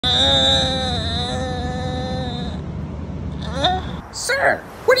Sir,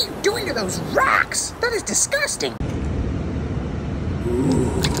 what are you doing to those rocks? That is disgusting.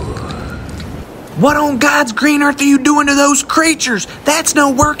 What on God's green earth are you doing to those creatures? That's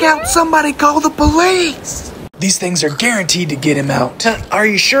no workout. Somebody call the police. These things are guaranteed to get him out. Are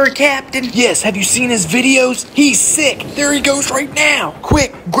you sure, Captain? Yes, have you seen his videos? He's sick. There he goes right now.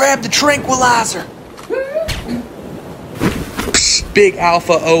 Quick, grab the tranquilizer. Big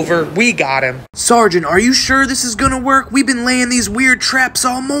Alpha over. We got him. Sergeant, are you sure this is gonna work? We've been laying these weird traps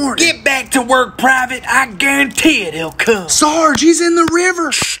all morning. Get back to work, Private. I guarantee it, he'll come. Sarge, he's in the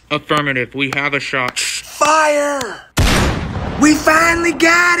river. Affirmative. We have a shot. Fire! We finally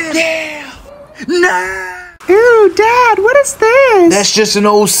got him. Yeah. No! Ooh, Dad, what is this? That's just an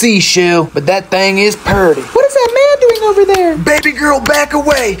old seashell, but that thing is purty. What is that man doing over there? Baby girl, back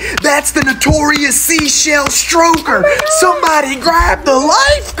away. That's the notorious seashell stroker. Somebody grab the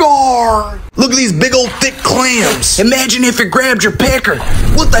lifeguard. Look at these big old thick clams. Imagine if it grabbed your pecker.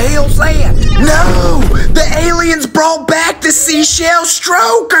 What the hell's that? No! The aliens brought back the seashell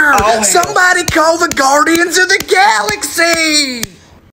stroker. Oh, somebody call the Guardians of the Galaxy.